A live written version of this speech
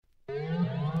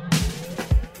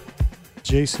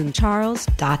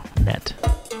JasonCharles.net.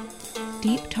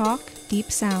 Deep talk,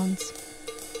 deep sounds.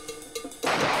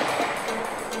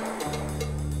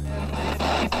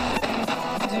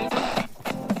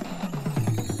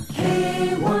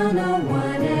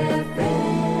 K101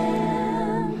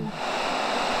 FM.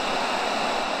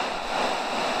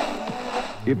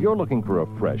 If you're looking for a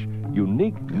fresh,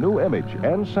 unique new image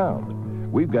and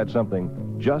sound, we've got something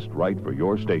just right for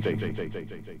your station.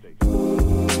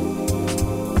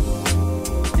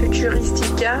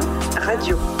 Futuristica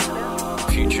Radio.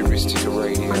 Futuristica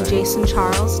Radio. On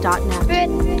JasonCharles.net.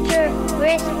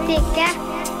 Futuristica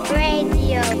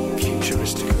Radio.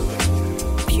 Futuristica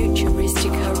Radio.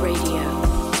 Futuristica Radio.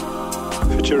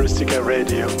 Futuristica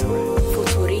Radio.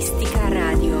 Futuristica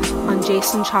Radio. On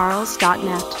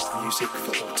JasonCharles.net. Music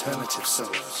for alternative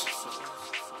souls.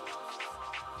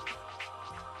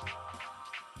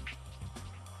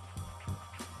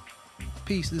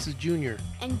 Peace, this is Junior.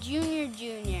 And Junior.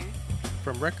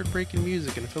 From Record Breaking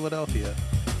Music in Philadelphia.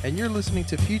 And you're listening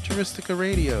to Futuristica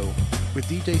Radio with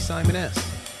DJ Simon S.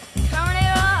 Turn it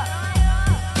up!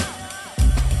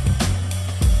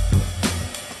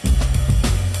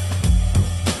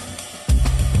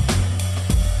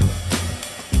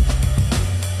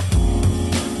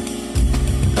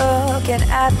 Looking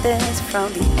at this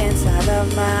from the inside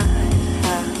of my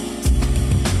house,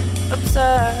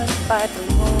 observed by the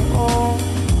moon,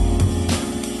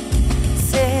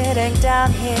 sitting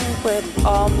down here with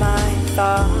all my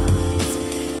thoughts.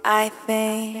 I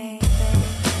think,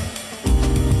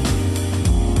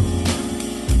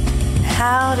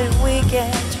 how did we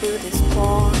get to this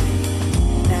point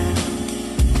now?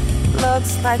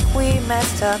 Looks like we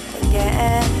messed up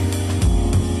again,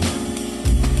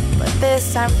 but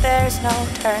this time there's no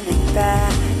turning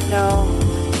back, no,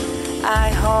 I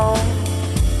hope.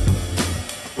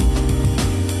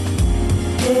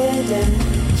 Didn't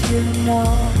you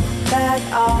know that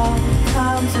all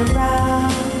comes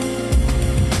around?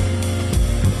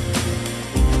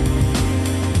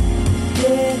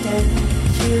 Didn't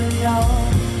you know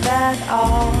that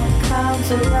all comes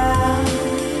around?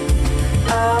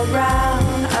 Around,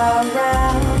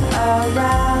 around,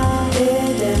 around.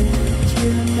 Didn't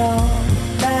you know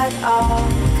that all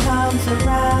comes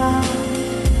around?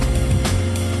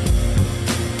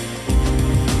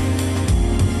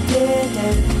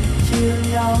 Didn't you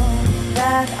know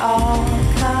that all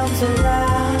comes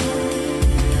around?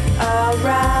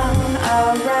 Around,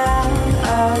 around,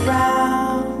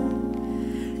 around.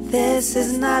 This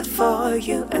is not for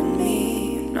you and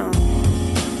me, no,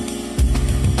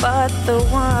 but the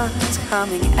ones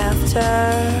coming after.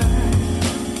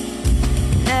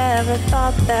 Never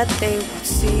thought that they would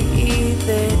see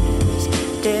this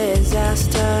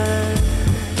disaster.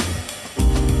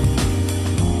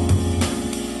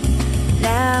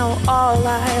 Now all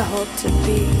I hope to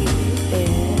be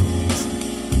is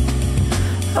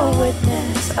a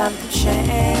witness of the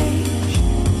change.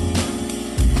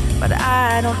 But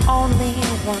I don't only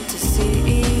want to see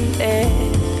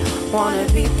it, wanna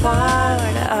be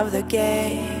part of the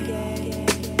game.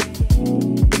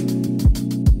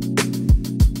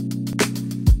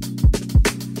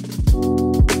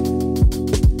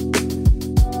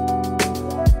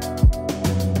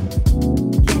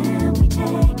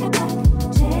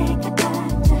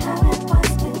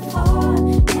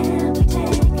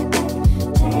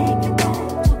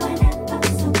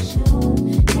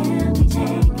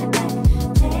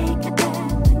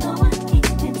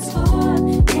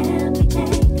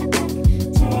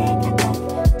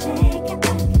 Take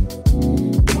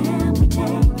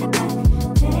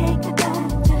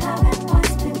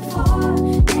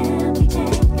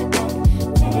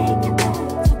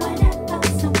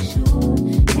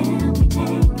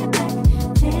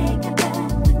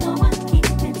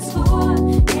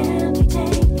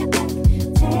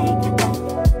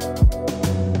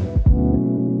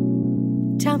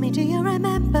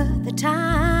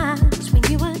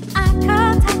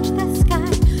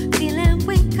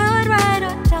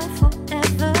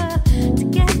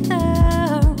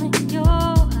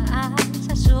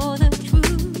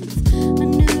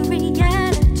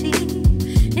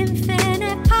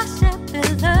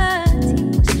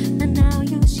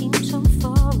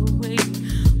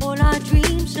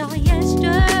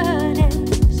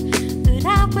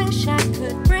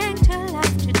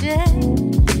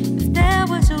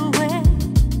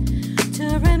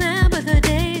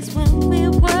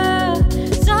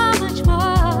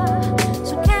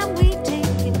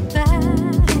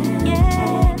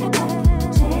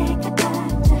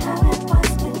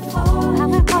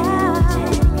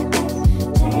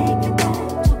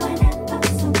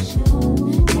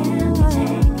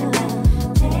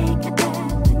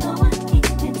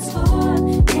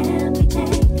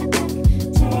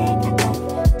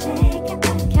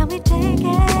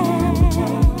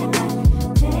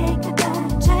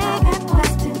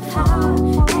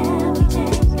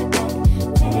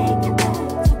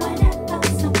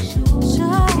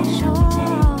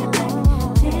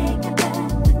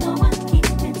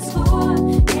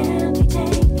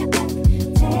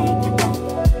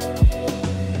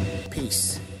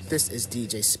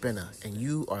DJ Spinner, and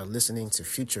you are listening to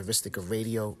Futuristica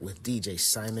Radio with DJ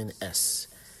Simon S.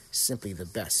 Simply the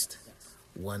best.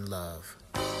 One love.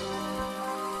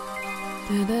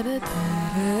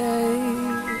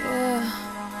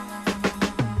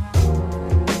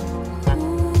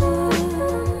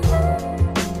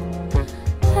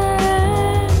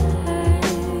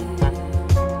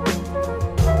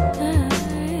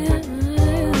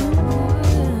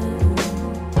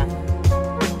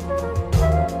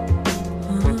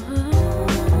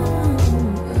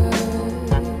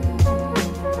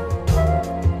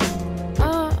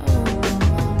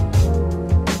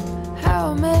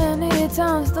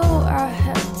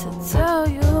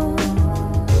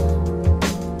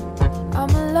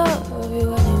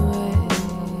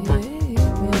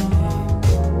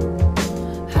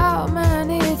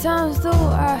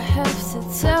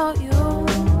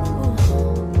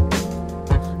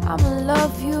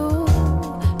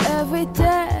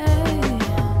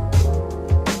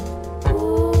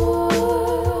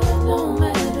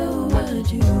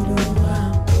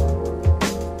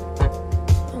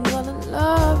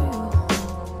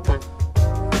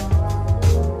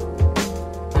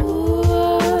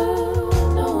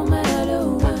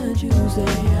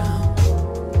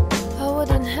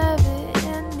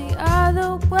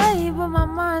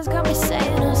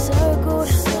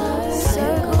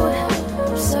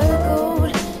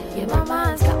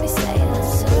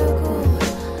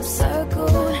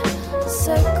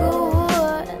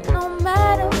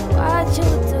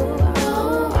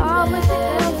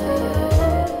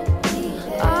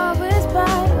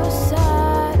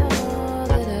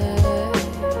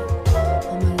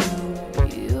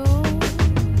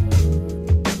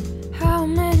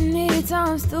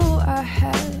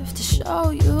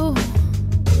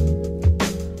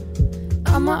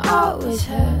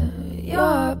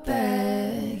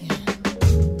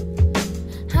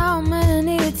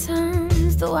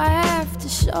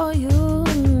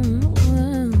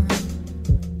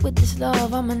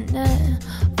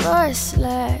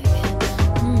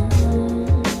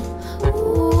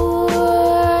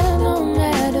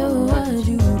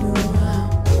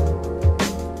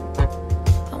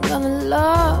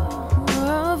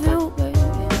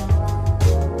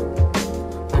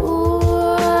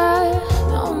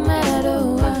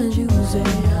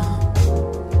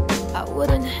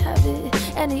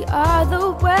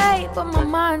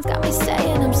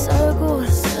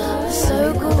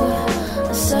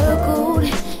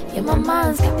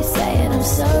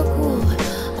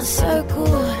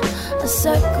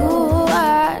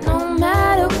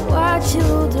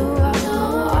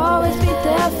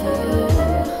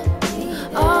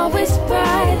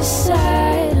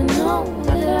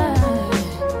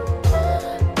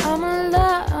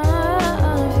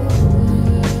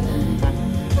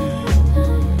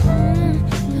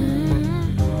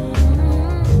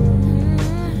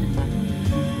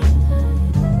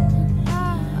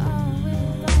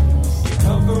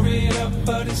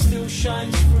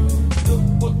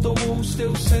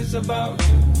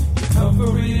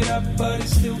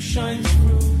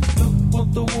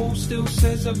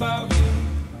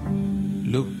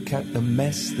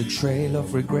 The trail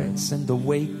of regrets and the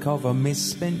wake of a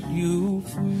misspent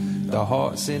youth. The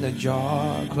heart's in a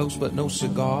jar, close but no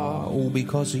cigar, all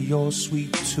because of your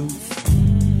sweet tooth.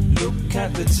 Look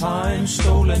at the time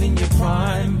stolen in your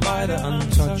prime by the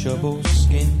untouchable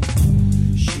skin.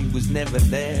 She was never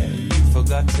there, you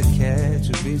forgot to care,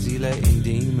 too busy letting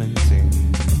demons in.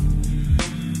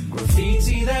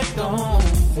 Graffiti that don't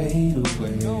fade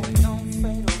away.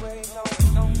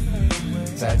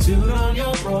 Tattooed on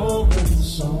your broken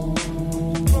soul.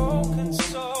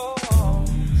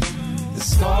 The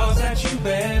scars that you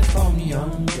bear from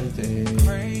younger days.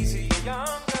 Crazy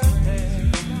younger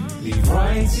days. Leave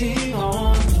writing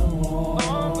on the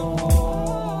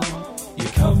wall. You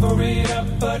cover it up,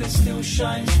 but it still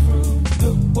shines through.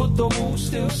 Look what the wall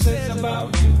still says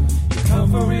about you. You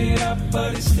cover it up,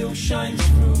 but it still shines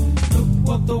through. Look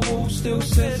what the wall still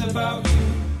says about you.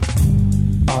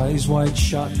 Eyes wide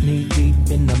shut, knee deep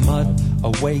in the mud,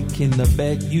 awake in the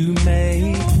bed you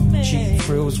made. Cheap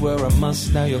thrills were a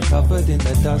must, now you're covered in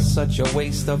the dust, such a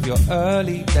waste of your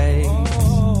early days.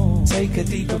 Take a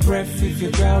deeper breath if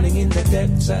you're drowning in the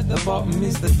depths, at the bottom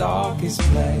is the darkest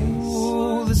place.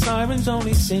 Ooh, the sirens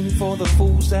only sing for the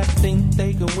fools that think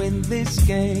they can win this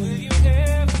game. Will you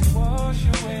ever wash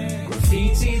away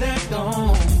graffiti that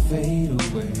don't fade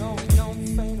away? No, it don't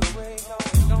fade away, no,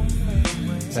 it don't fade away.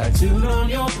 Tattooed on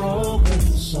your broken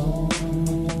soul.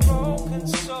 Broken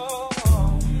soul.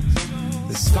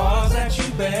 The scars that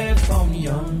you bear from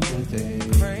younger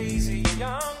days. Crazy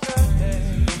younger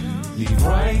days. Leave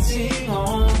writing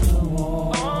on the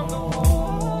wall.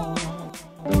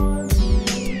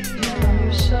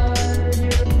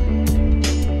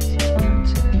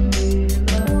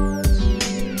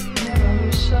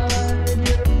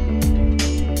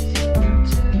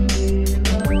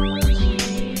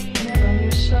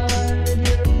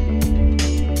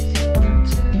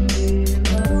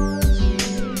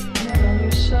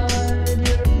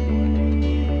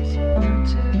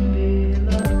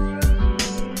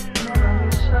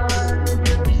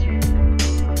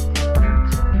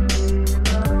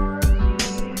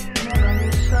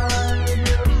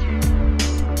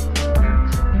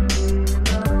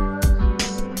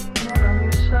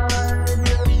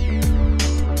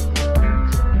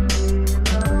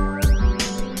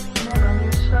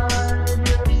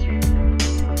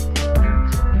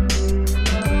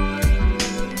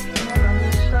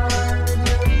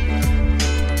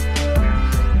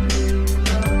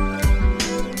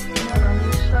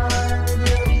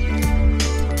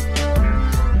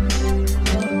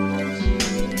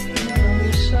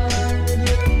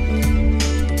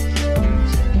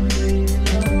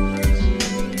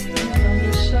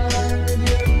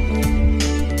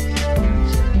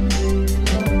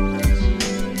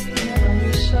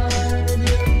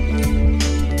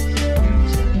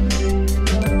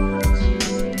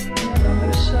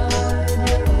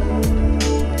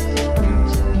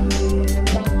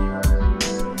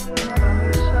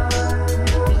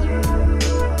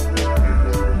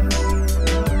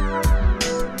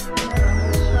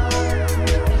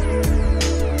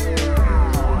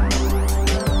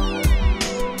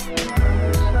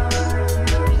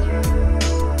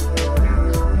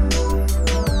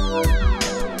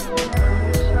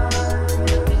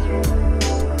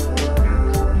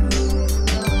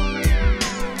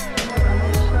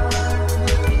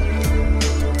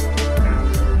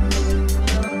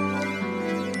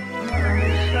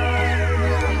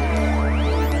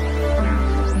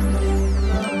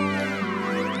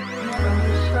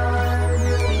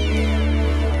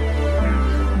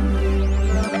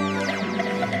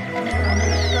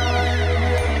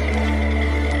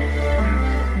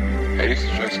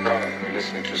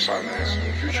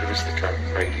 Futuristica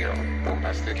Radio.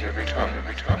 Bombastic every time.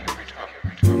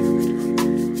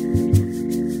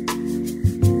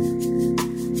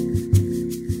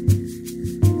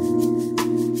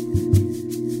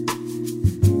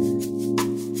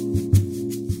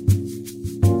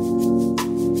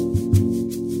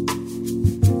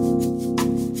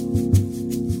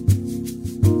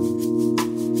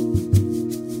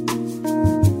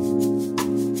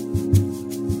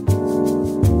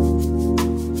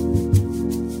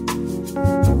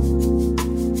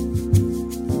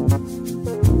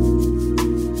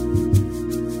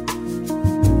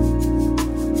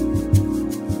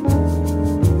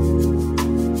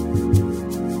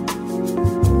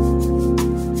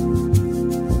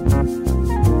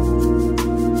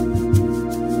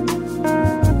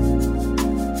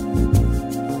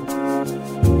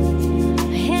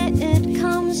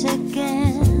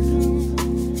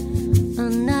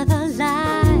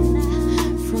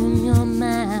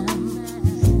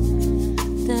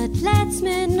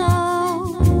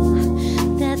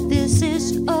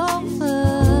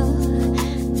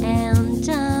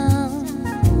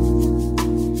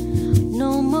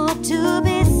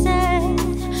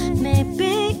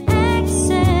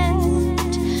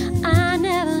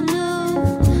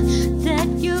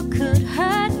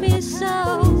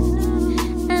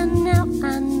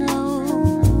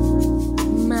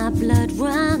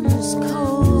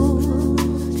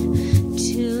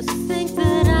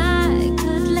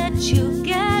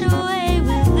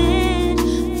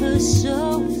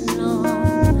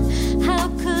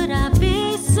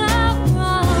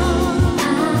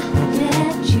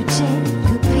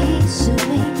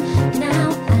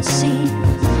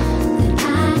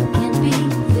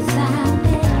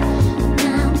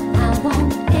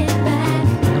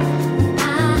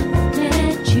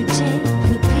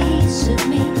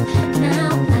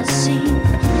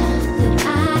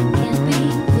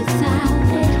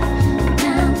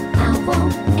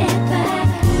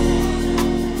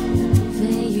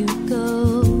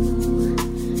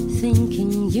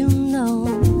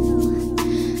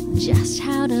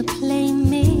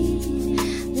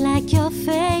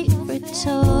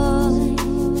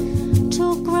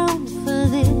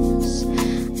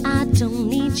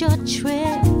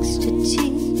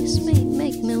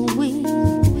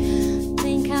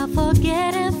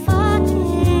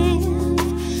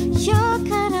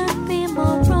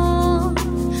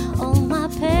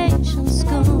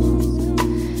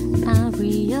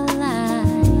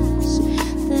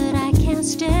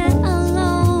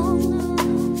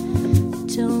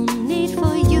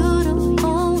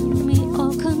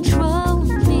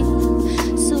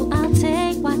 So I'll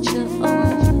take what you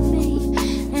owe me,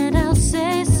 and I'll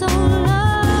say so long.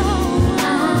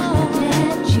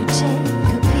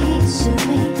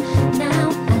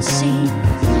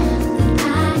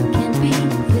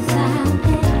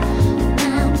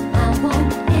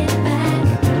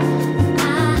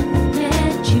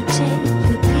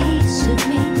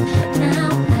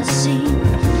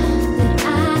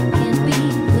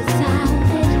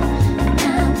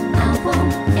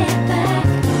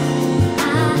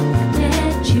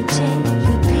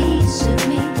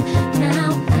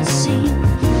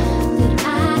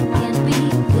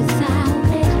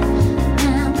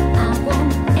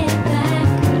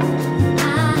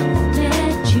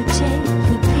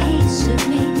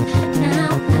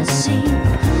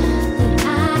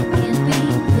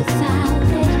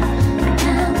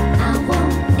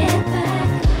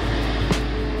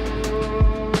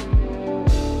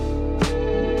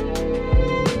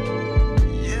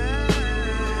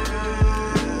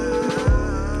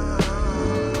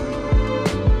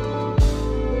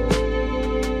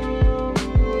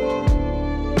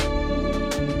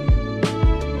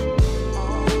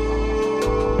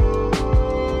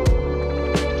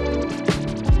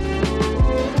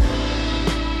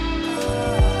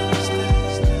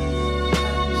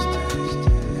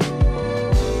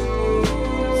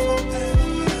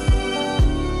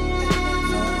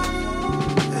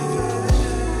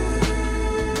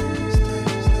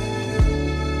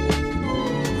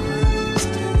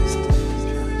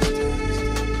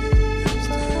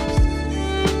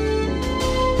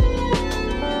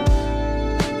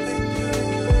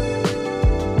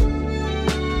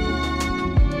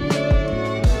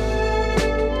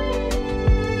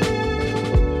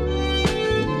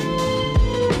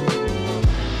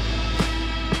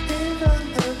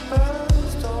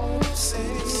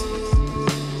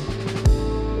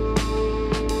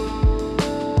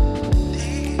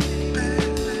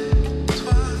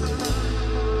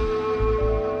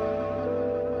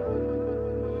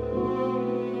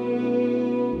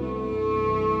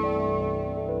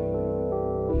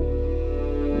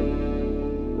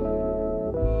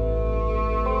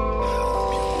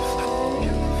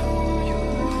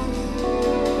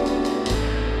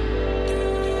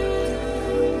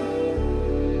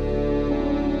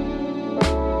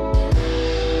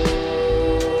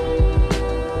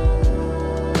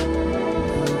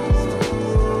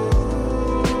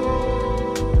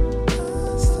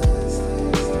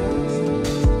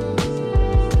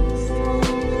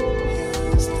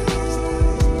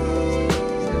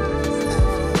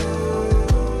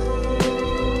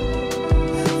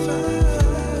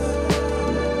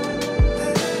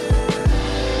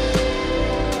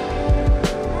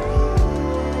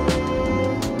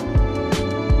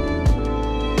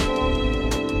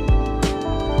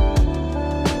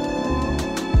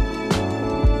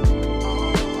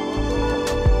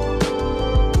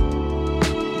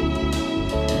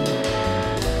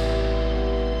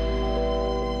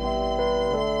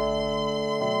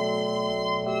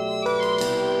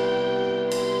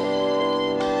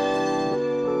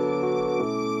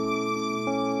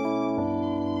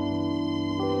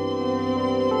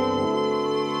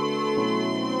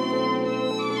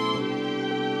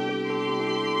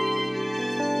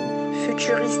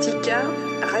 Futuristica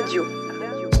Radio.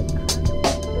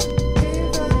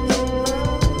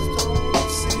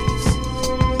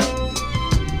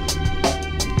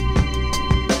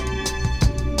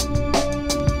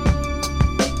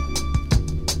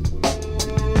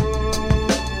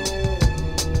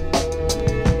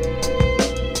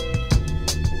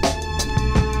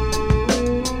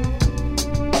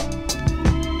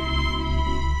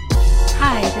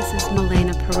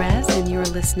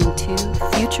 Listening to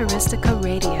Futuristica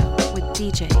Radio with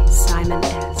DJ Simon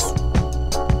S.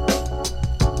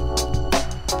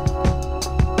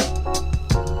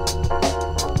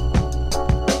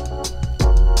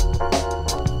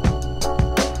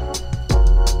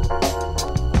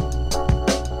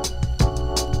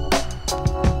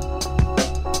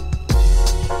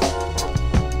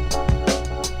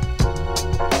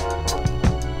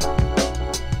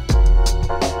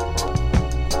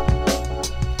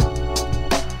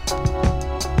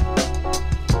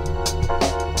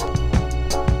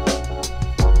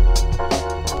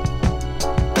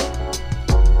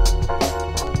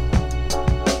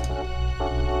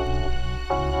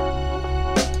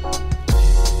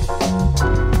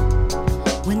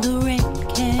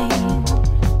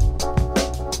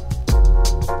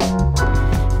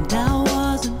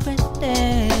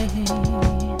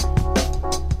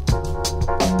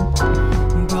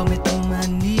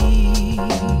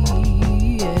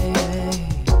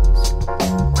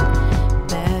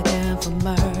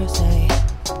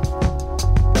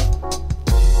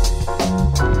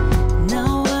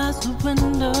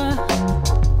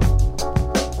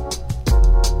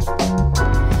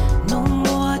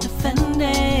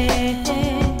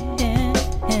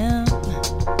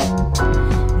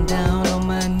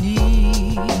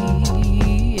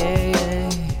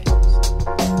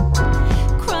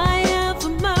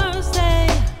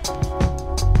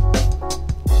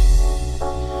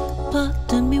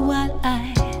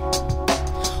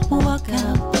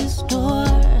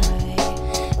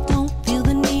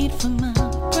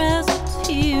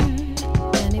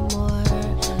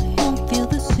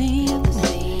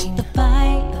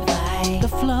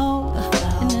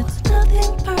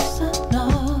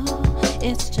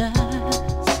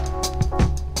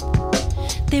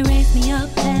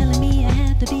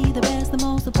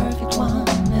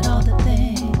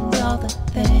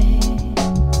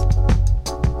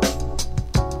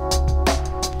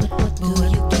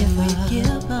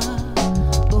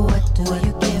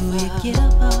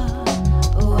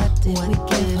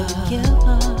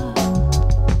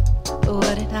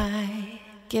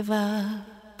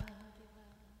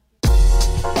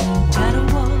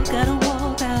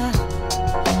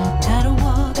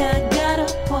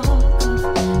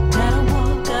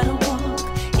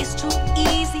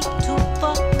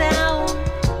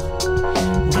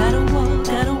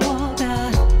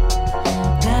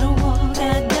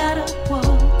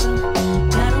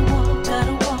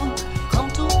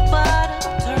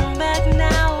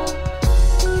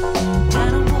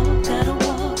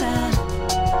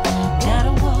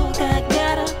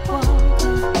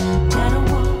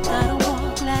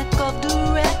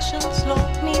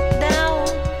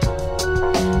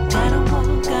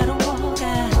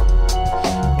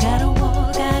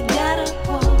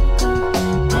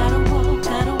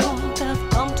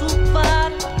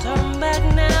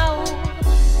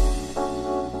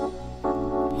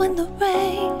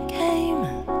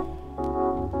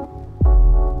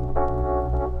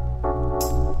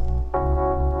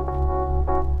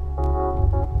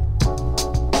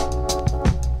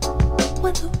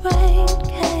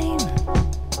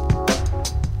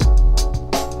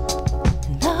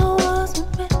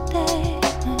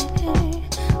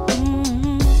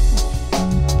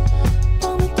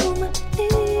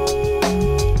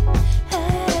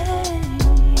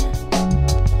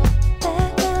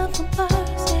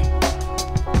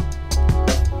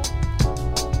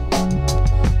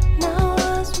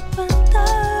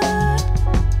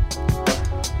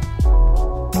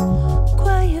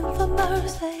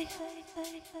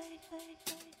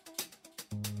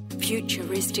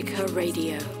 Futuristica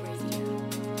Radio.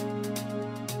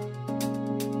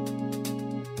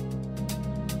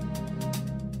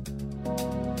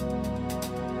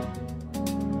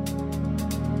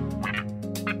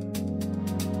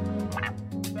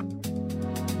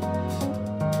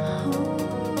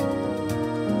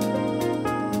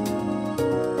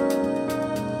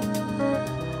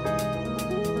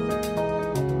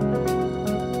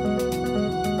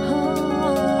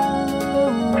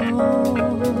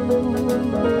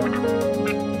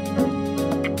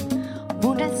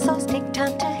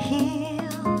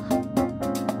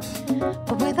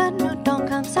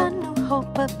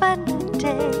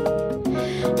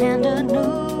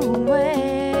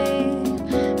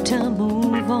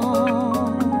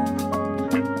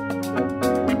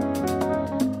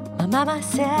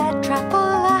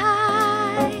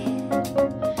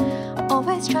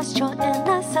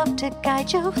 to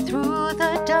guide you through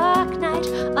the dark night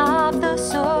of the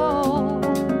soul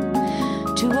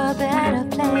to a better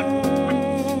place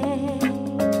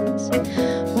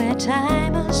where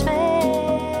time and space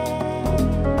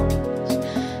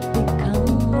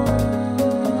become one,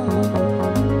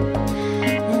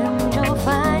 and you'll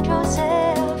find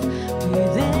yourself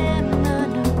within the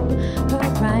new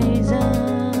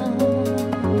horizon.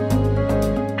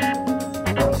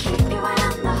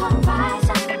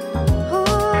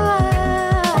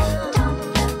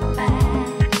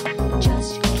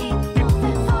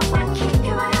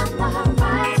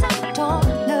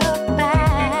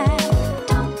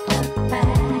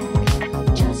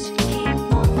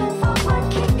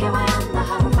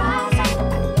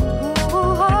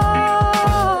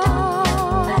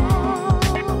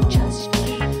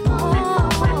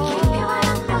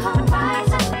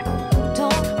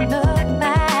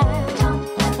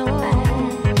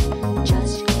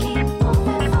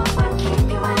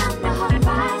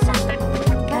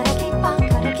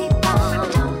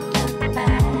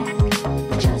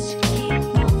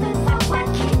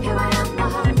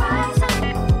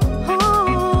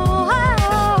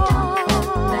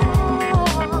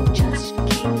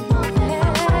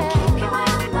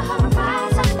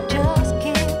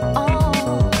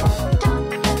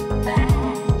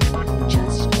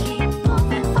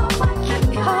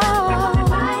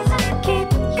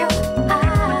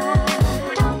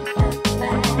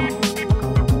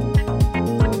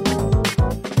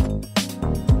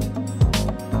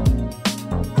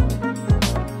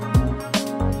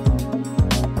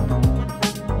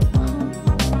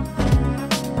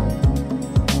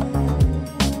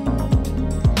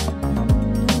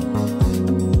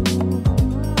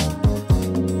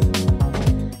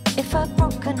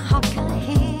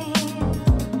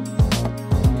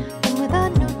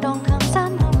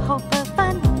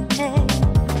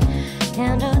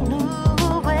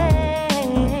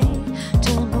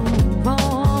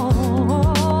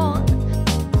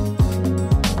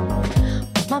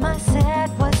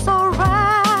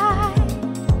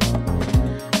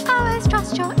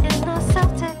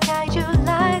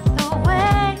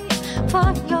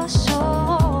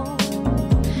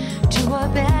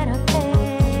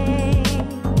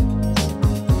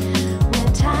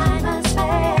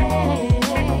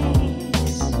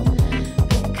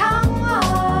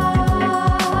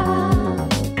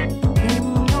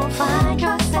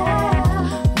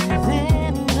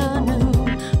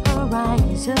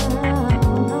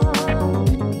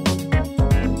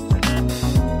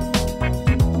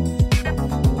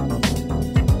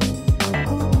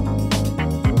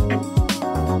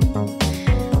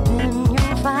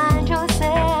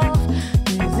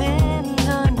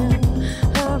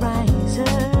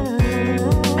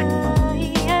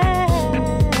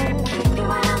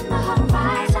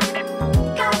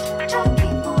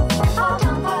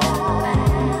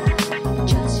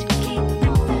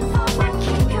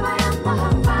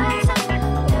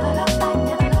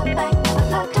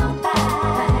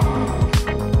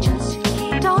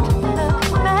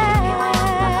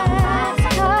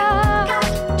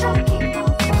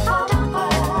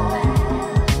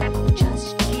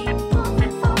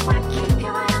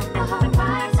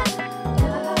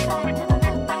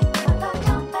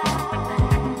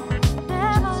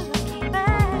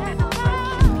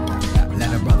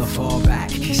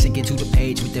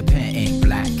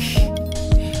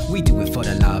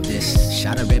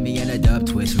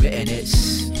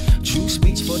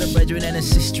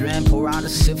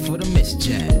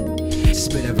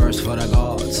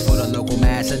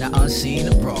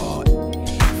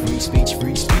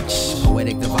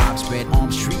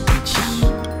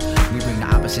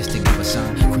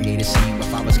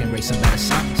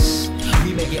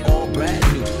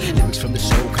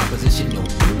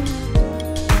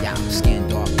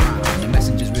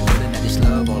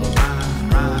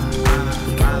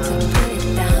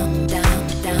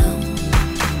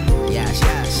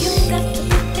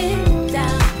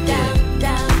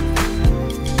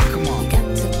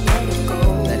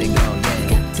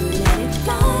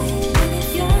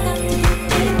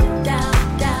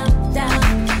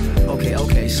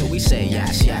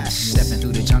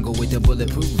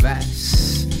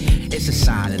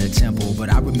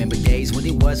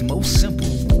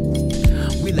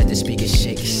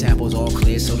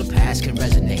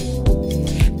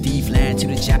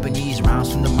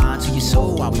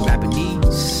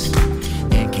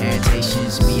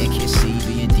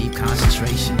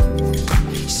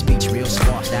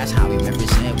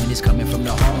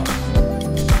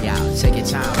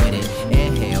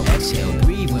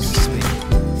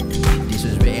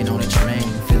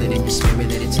 Feel it in your spirit,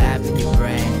 let it tap in your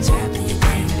brain. Tap in your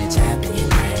brain, let it tap in your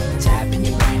brain.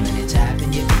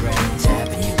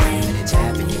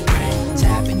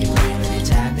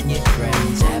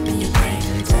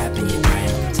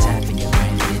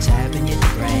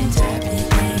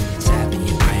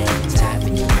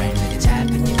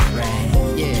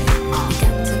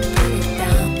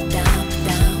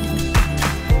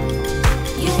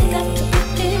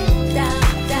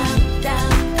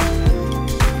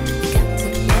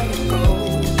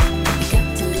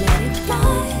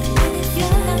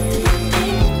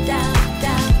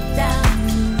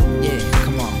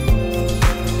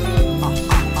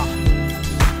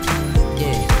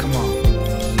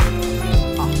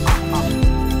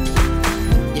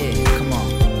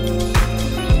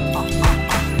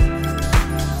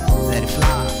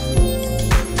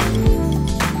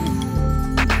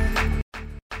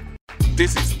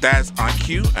 This is Daz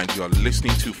IQ, and you're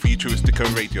listening to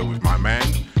Futuristica Radio with my man,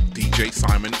 DJ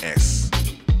Simon S.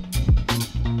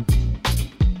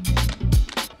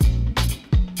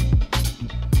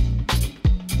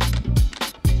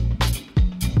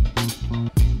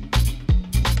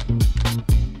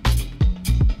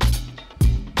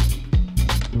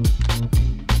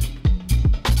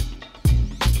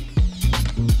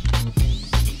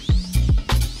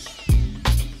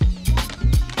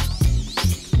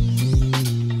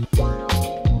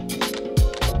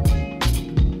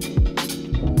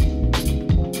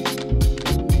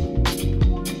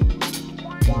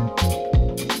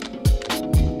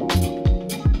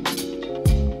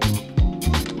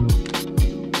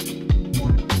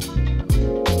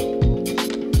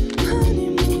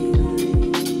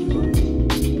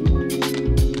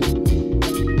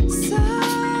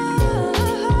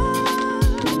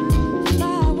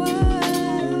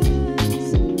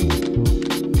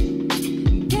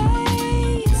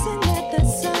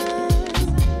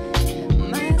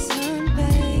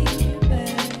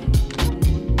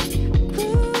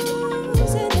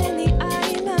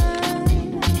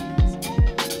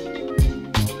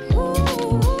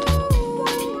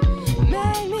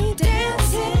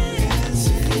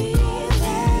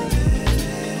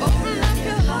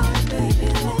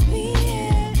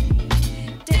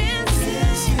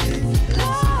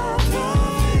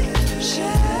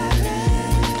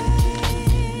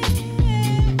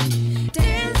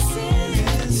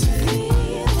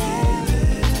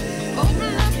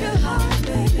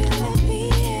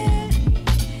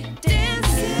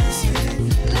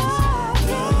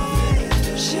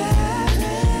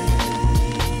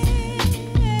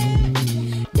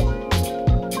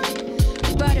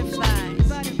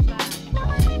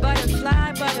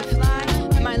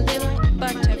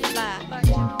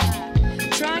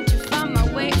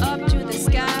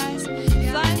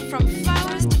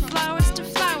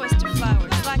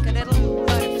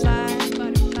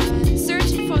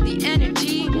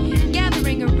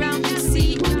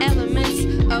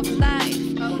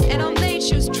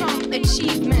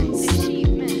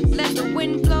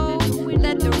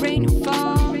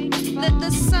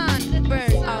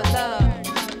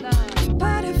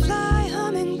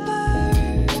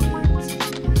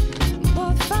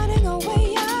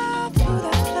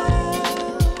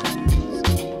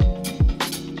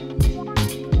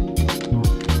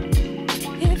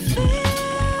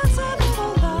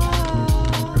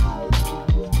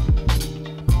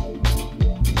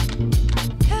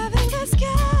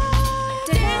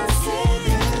 Dance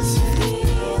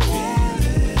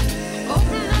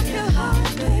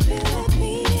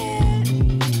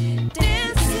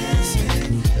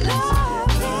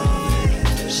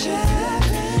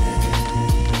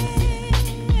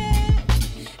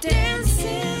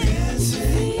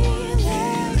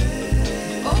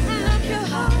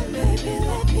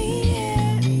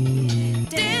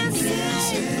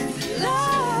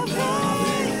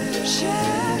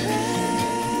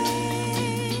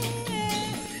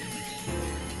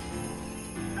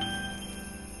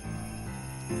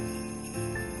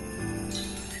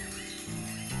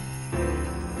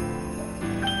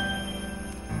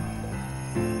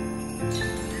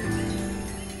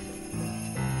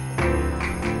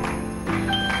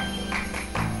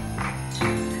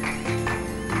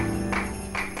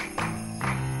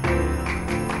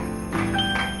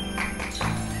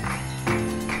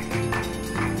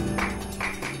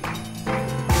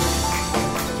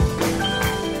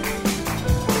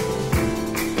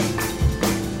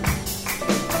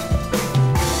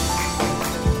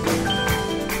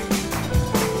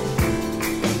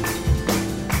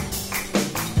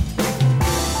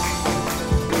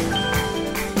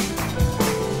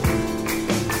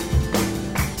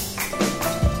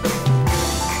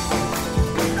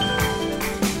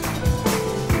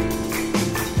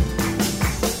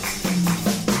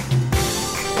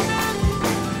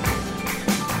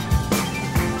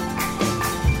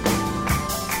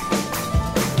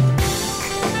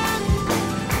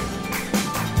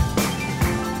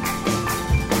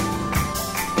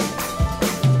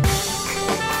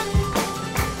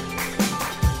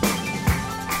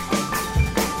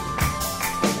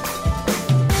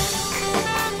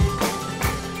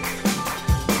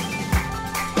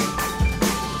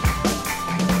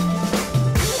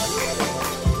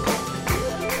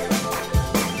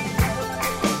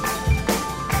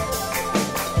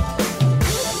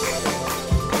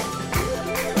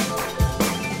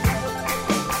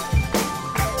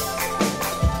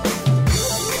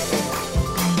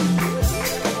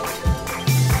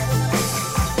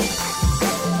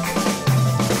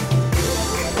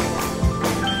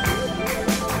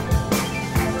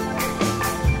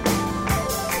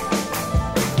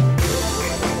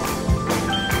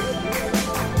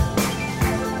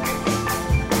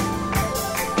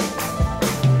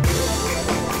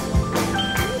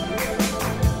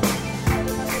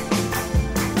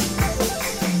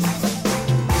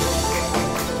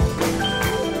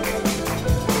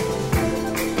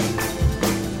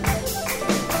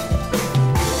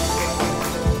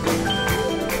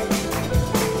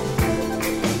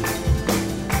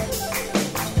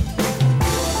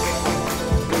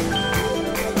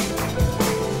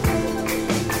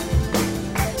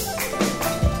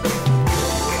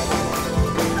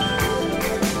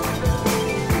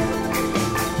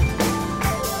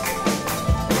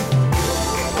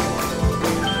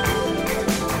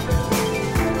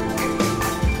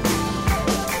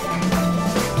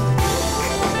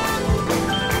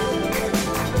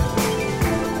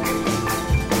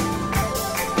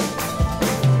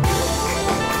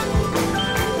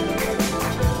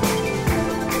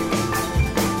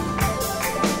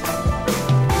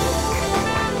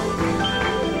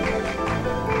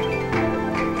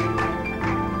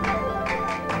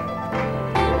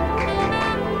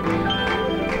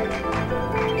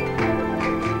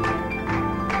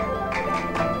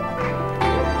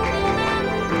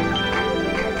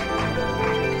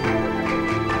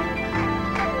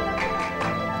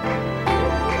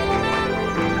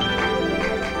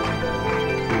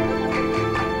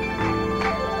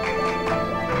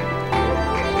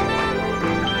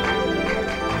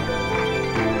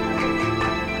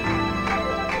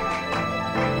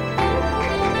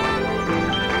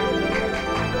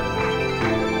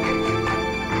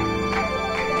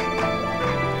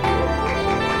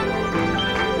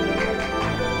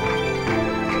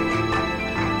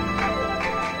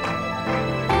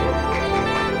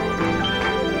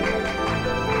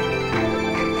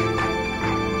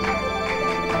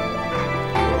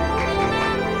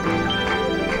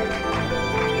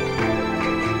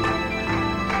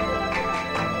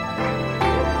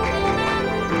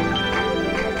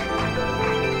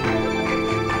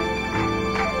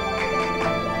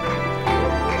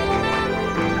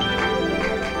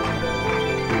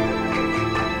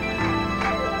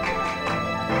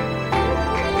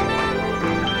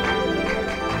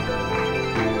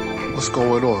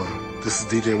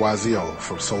DJ YZO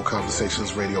from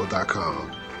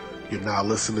SoulConversationsRadio.com. You're now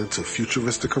listening to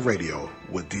Futuristica Radio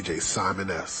with DJ Simon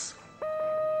S.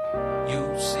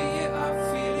 You see it, I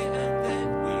feel it, and then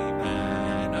we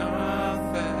manifest.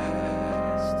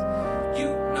 You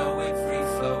know it, free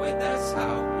flow it, that's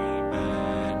how we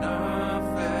manifest.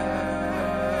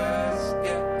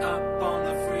 Get up on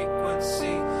the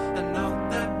frequency and know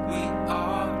that we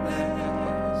are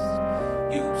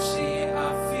blessed. You see it,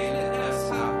 I feel it, that's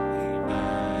how we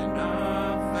manifest.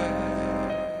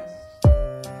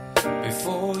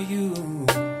 Before you,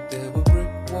 there were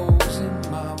brick walls in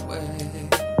my way.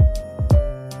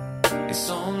 It's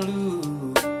on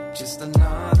loop, just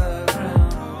another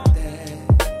round day.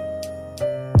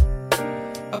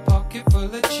 A pocket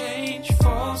full of change,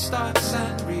 false starts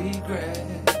and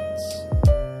regrets.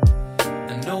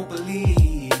 And no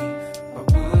belief, I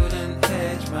wouldn't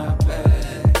hedge my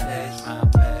bet,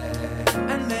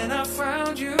 And then I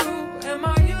found you, and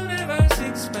my universe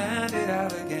expanded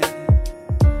out again.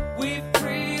 We've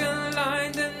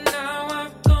realigned, and now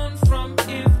I've gone from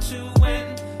if to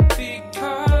when,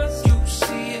 because you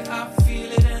see it, I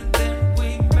feel it, and then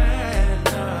we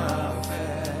manifest.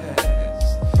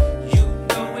 You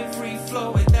know it, free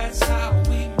flow it, that's how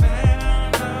we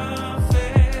manifest.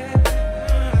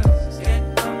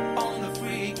 Get up on the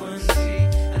frequency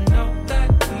and know that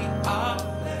we are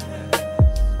blessed.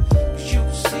 You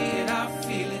see it, I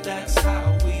feel it, that's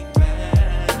how we manifest.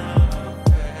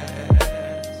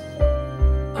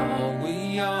 All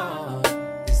we are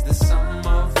is the sum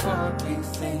of what we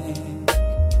think.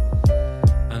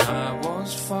 And I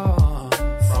was far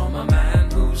from a man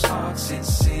whose heart's in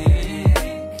sync.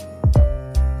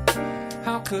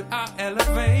 How could I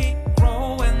elevate,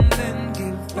 grow, and then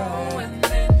give back?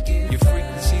 Your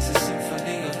frequency's a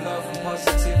symphony of love and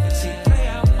positivity. Play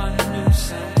out my new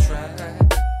soundtrack.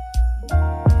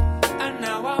 And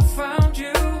now I found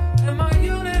you, and my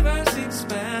universe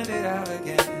expanded out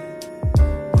again.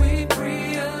 We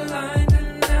realigned,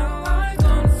 and now I've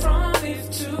gone from if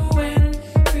to when,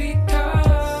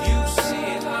 because you see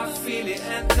it, I feel it,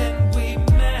 and then we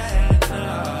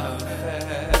manifest.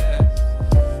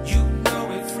 You know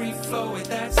it, free flow it,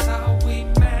 that's how we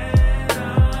manifest.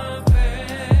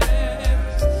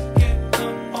 Get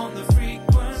up on the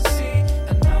frequency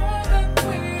and know that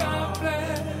we are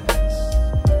blessed.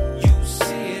 You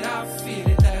see it, I feel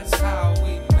it, that's how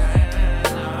we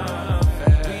manifest.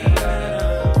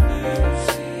 You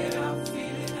see it, I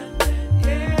feel it, and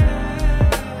then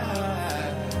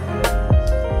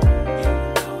you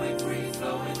know it, free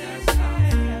flow it, that's how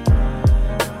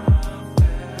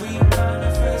we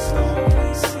manifest. All we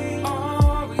see,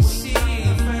 all we see,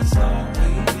 manifest all we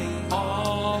need,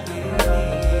 all we need.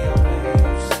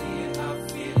 You see it, I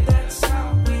feel it, that's how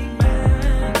we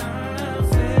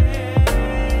manifest.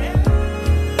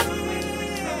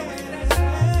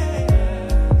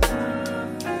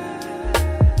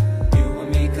 You and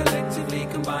me collectively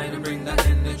combine and bring that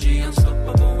energy,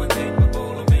 unstoppable and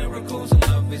capable of miracles, and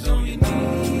love is all you need.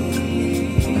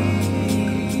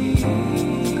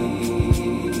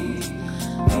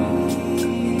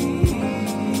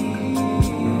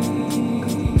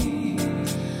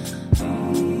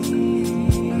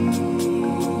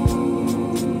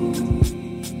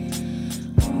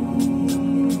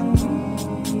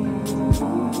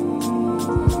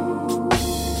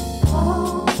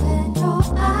 Open your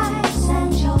eyes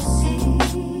and you'll see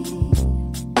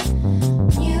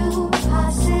new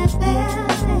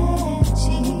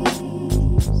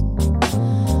possibilities.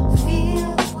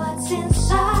 Feel what's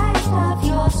inside of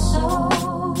your soul.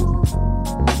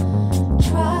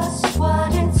 Trust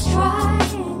what it's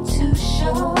trying to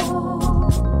show.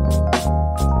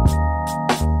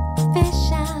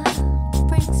 Vision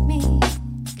brings me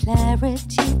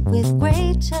clarity with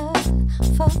greater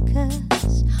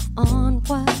focus on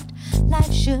what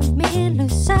life should mean.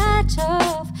 Lose sight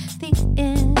of the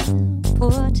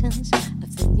importance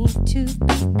of the need to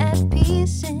be at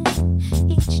peace in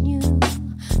each new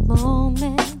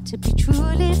moment to be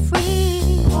truly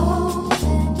free.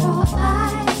 Open your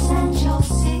eyes and you'll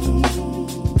see.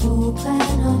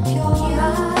 Open up your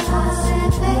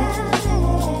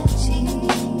possibility.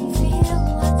 Feel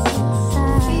what's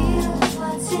inside. Feel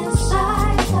what's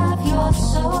inside of your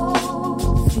soul.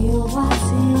 Feel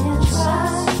what's in.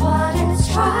 Trust what it's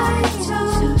trying to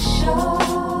show.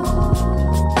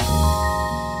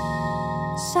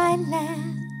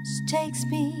 Silence takes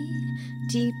me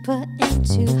deeper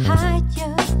into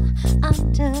higher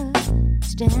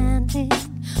understanding,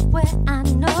 where I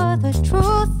know the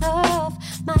truth of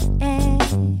my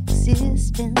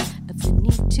existence, of the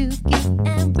need to give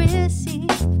and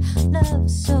receive love,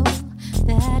 so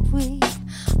that we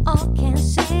all can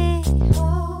see.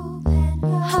 Open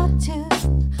your heart to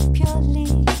purely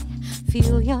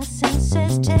feel your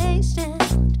senses, taste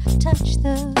and touch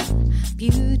the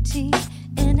beauty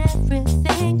in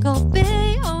everything. Go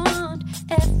beyond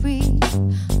every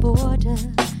border,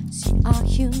 see our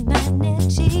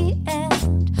humanity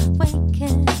and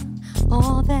waken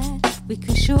all that we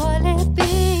could surely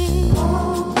be.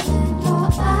 Open your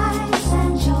eyes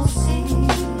and you'll see.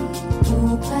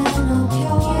 Open up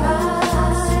your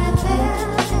possibility.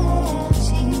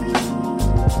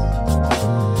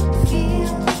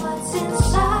 Feel what's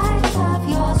inside of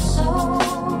your soul.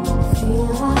 Feel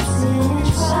what's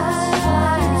inside.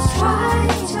 Try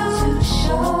to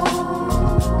show.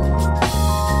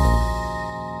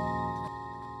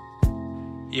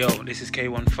 Yo, this is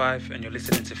K15 and you're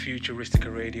listening to Futuristica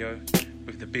Radio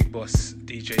with the big boss,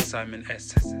 DJ Simon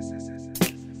S.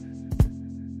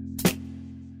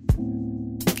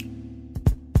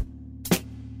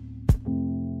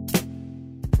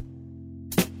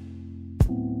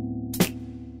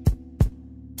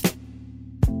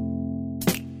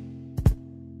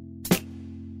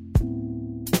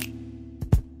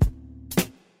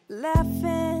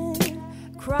 Laughing,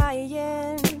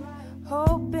 crying,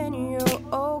 hoping you're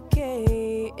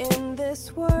okay in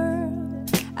this world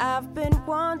I've been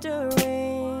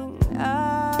wondering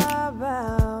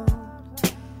about.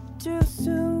 Too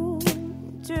soon,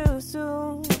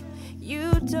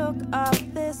 you took off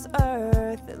this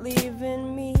earth,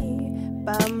 leaving me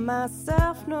by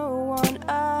myself, no one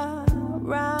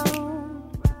around.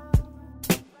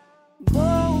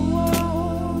 Whoa.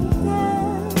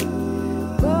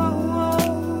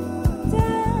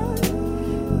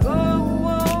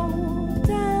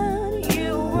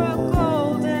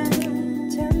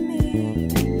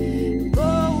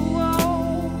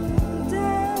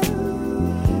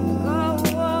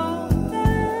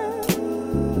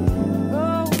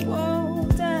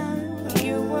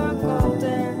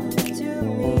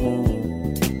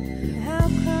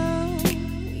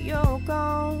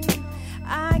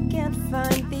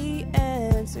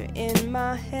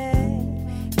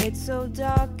 It's so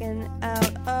dark and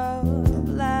out of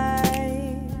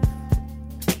life.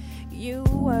 You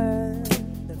were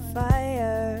the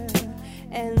fire,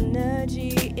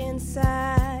 energy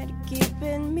inside,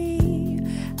 keeping me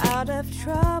out of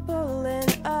trouble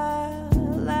and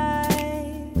alive.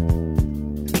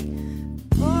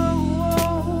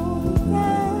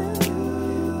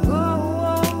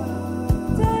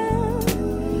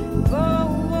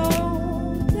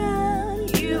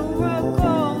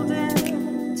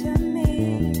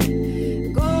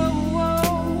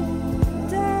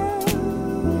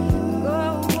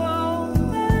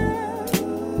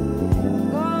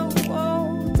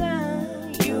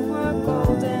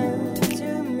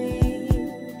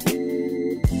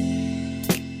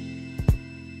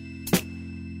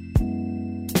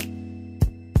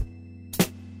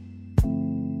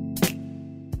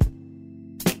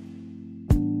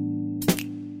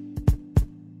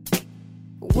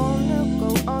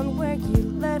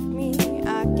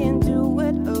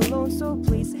 So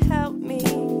please help me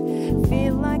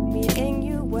feel like meeting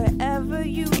you wherever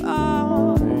you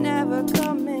are, never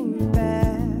coming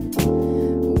back.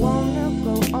 Wanna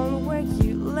go on where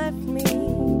you left me,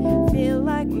 feel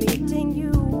like meeting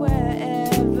you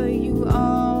wherever you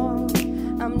are,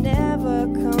 I'm never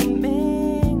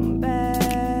coming back.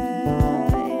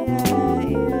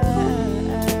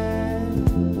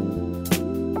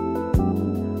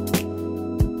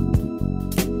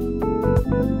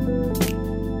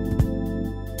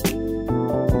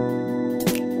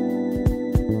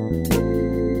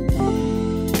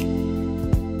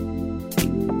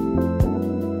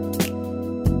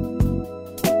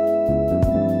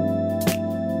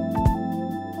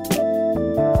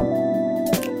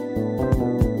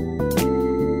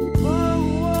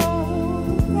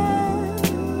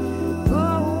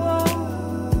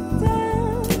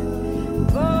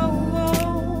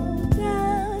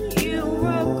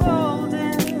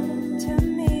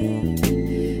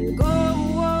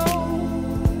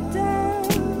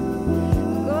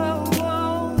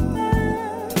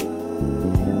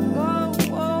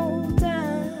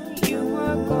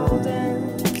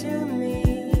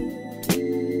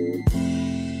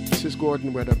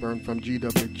 Gordon Wedderburn from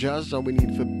GW Jazz, and we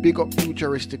need to big up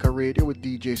Futuristica Radio with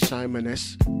DJ Simon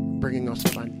S, bringing us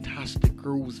fantastic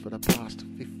grooves for the past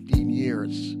 15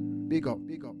 years. Big up,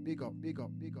 big up, big up, big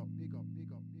up, big up, big up, big up,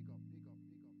 big up, big up, big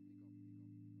up.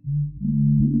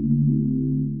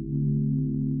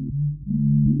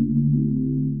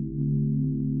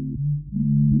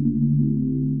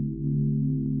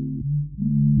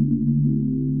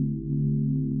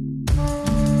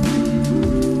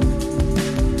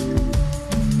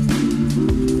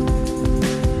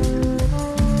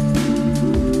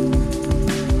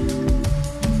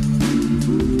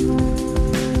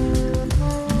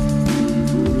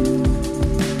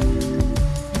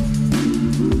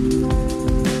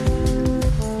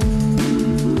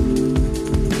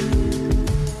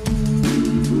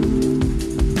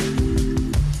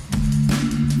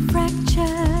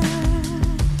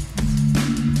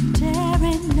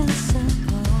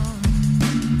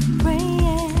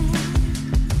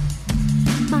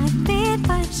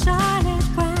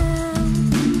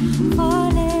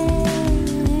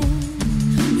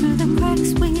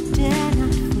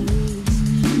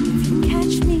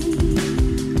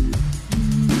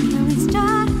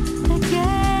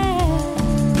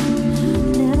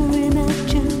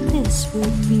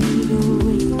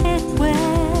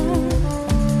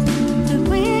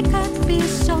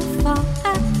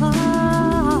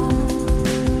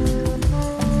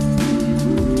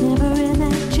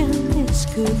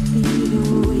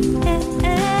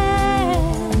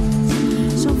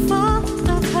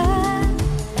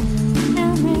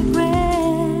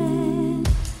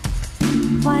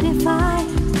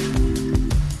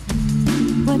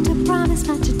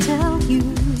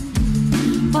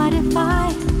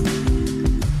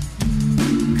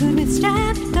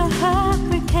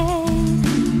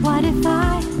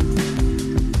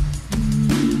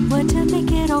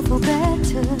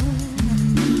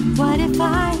 if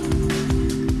I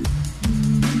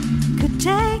could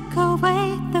take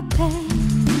away the pain?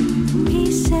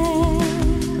 Pieces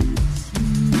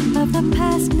of the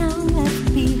past now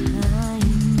left behind,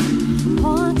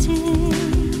 haunting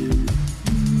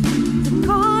the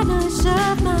corners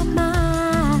of my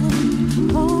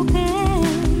mind,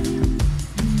 hoping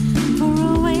for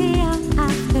a way out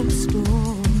of the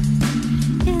storm,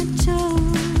 into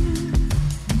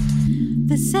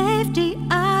the safety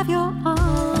of your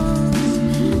arms.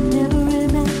 Never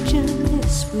imagined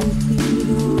this would be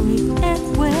the way it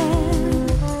went,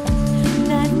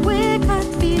 that we could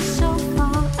be so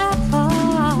far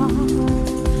apart.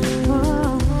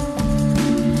 Oh,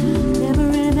 never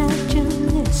imagined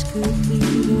this could be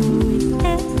the way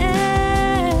it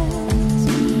ends,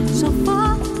 so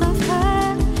full of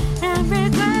hurt and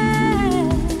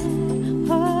regret.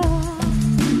 Oh,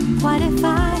 what if I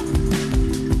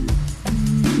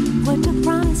were to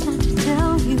promise not to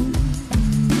tell you?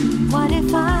 What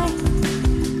if I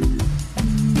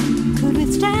could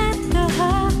withstand the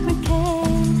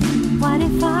hurricane? What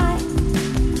if I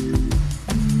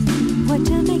were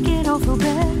to make it all feel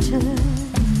better?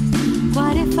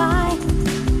 What if I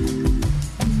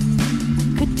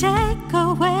could take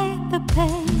away the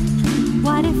pain?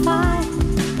 What if I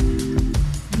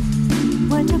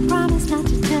were to promise not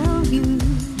to tell you?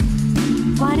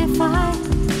 What if I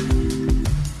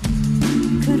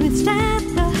could withstand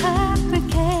the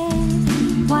hurricane?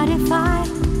 What if I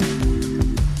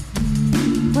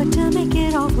were to make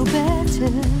it all feel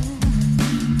better?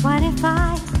 What if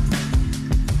I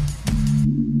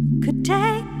could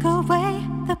take away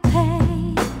the pain?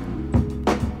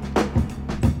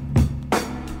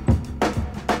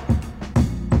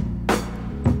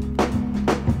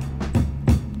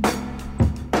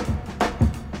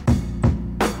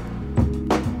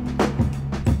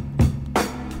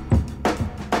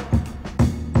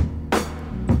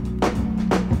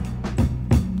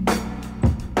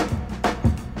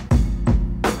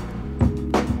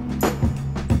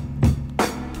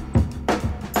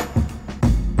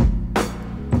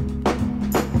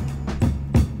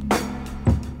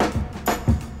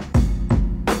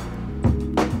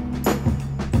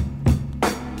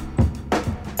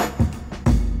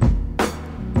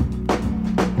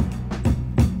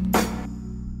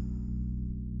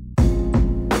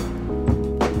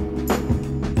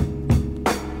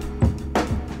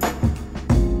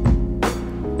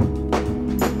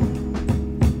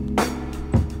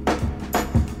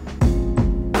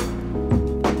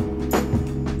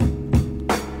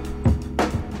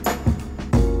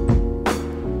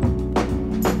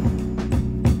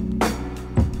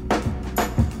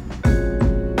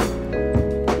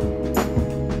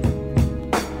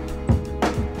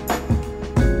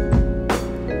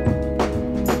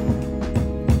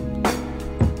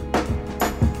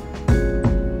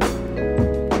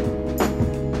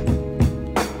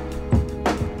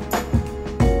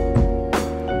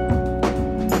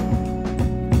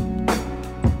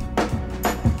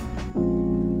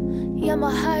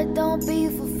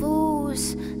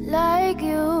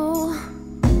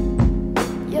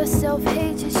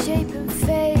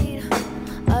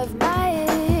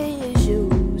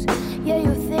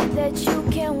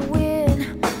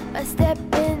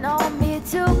 Stepping on me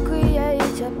to be,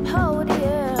 yeah, I'm holding.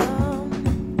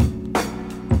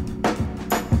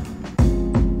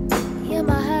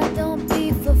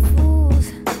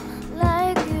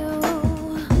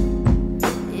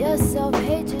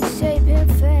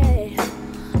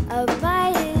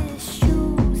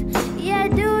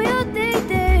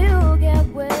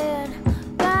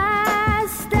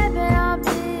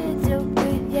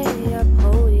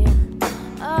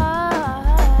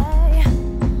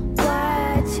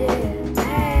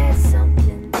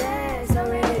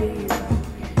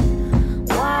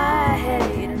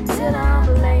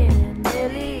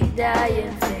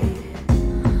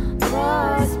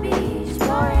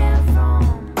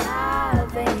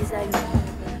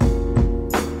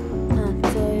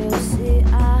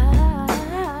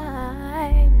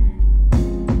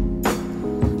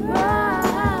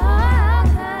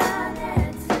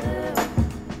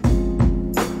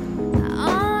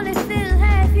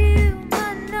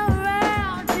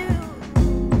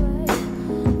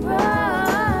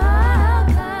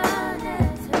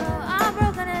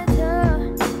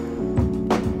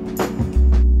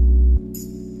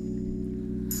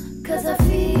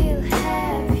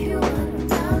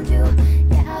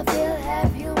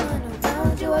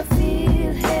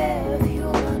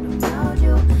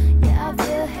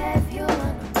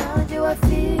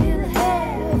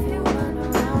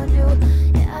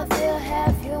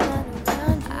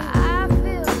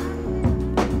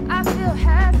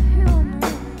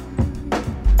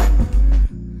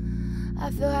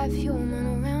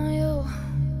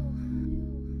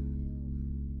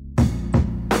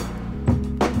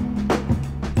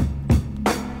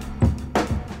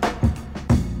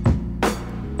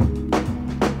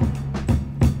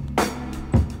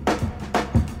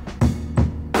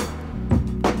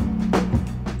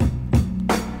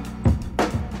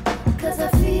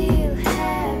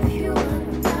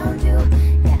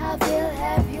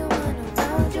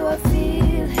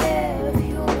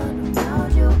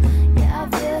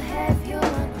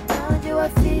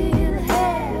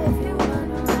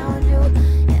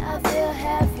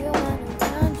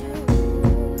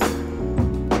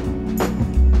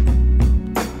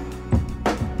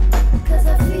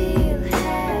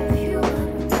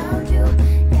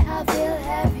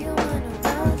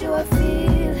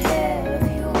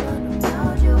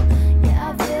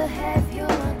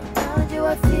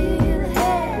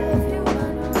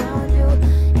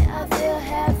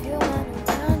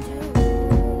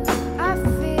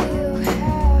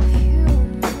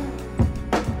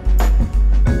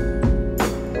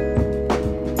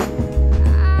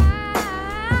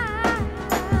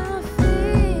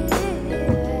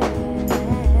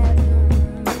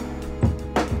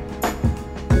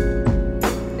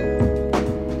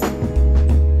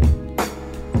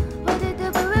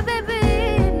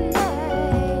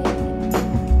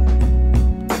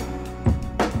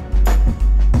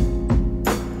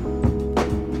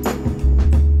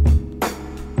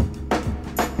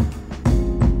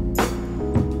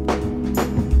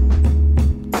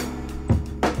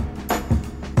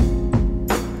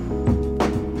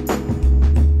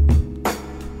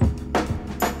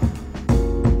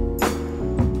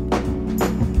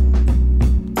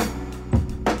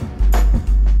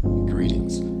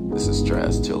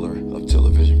 Lance Tiller of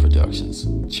Television Productions,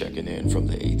 checking in from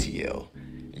the ATL.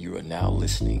 You are now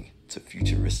listening to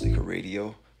Futuristica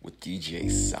Radio with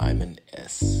DJ Simon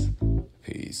S.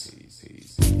 Peace.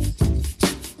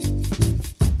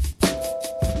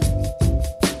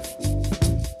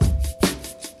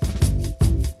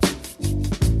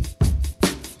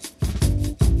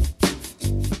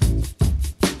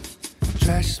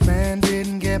 Trash man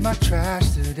didn't get my trash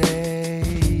today.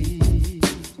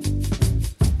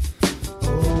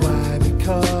 Oh, why?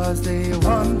 Because they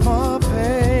want more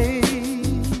pay.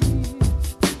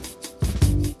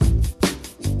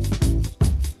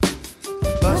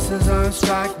 Buses on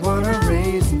strike wanna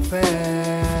raise the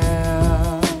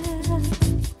fare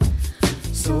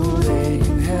so they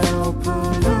can help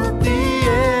pollute the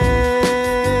air.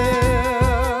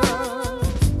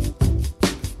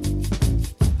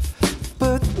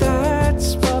 But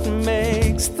that's what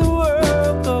makes the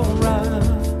world go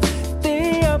round,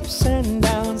 the ups and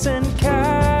downs and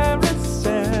carousel.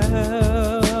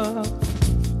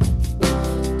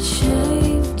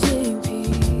 Changing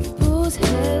people's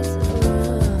heads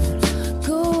around,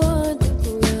 go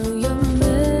underground, young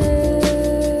men.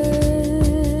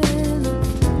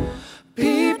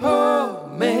 People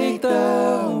make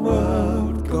the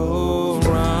world go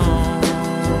round.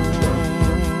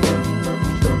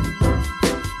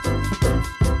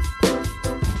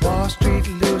 Wall Street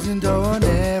losing dough on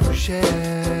every share.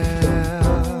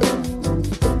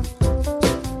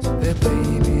 They're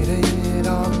blaming it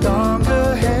on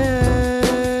longer hair.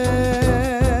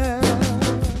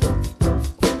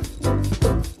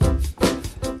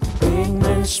 Big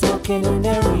men smoking in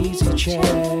their easy chair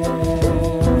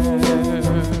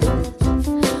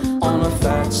on a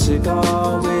fat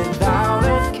cigar without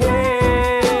a care.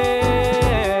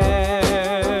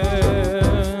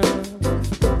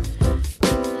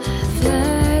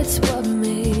 That's what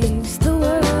makes the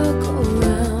world go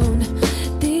round,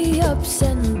 the ups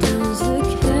and downs, the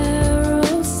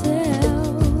carousel.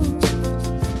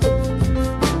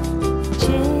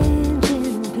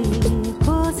 Changing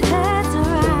people's heads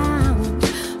around,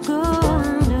 go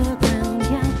underground,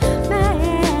 young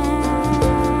man.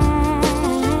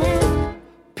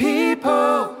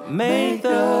 People make the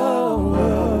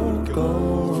world go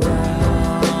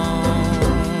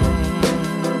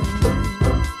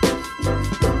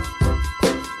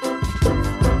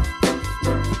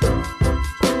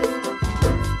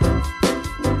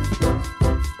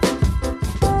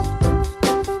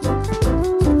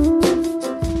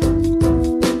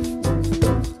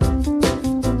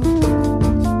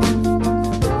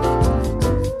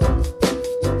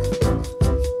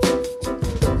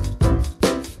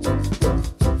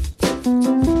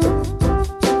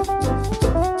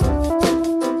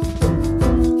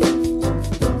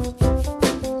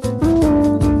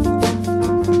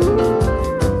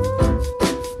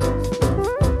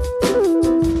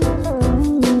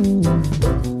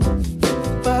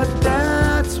But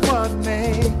that's what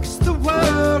makes the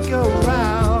world go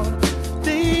round,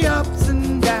 the ups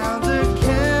and downs, the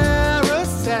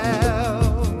carousel.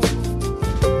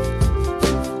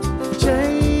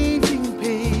 Changing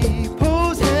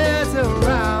people's heads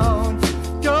around,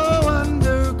 go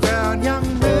underground,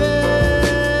 young men.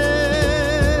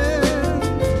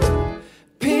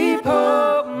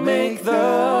 People make the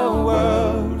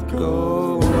world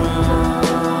go round.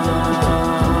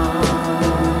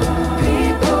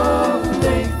 People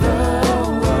make the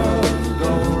world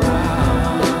go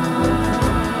round.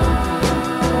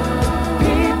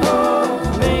 People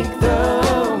make the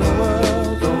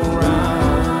world go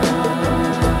round.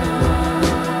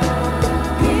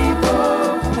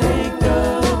 People make the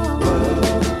world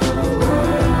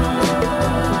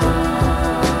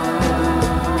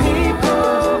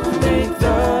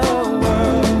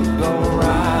go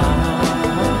round.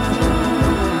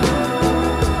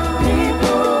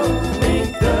 People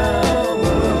make the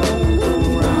world go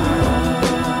round.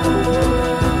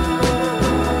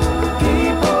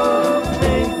 People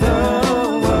make the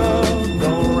world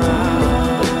go round.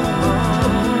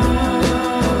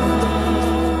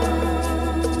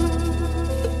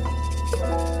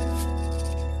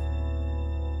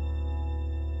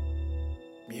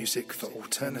 Music for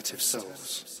alternative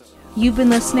souls. You've been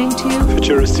listening to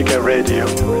Futuristica Radio.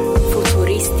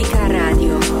 Futuristica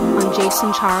Radio on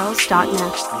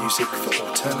jasoncharles.net. Music for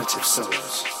alternative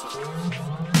souls.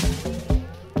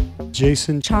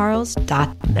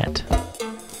 jasoncharles.net.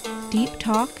 Deep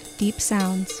talk, deep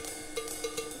sounds.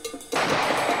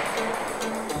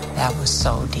 That was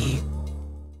so deep.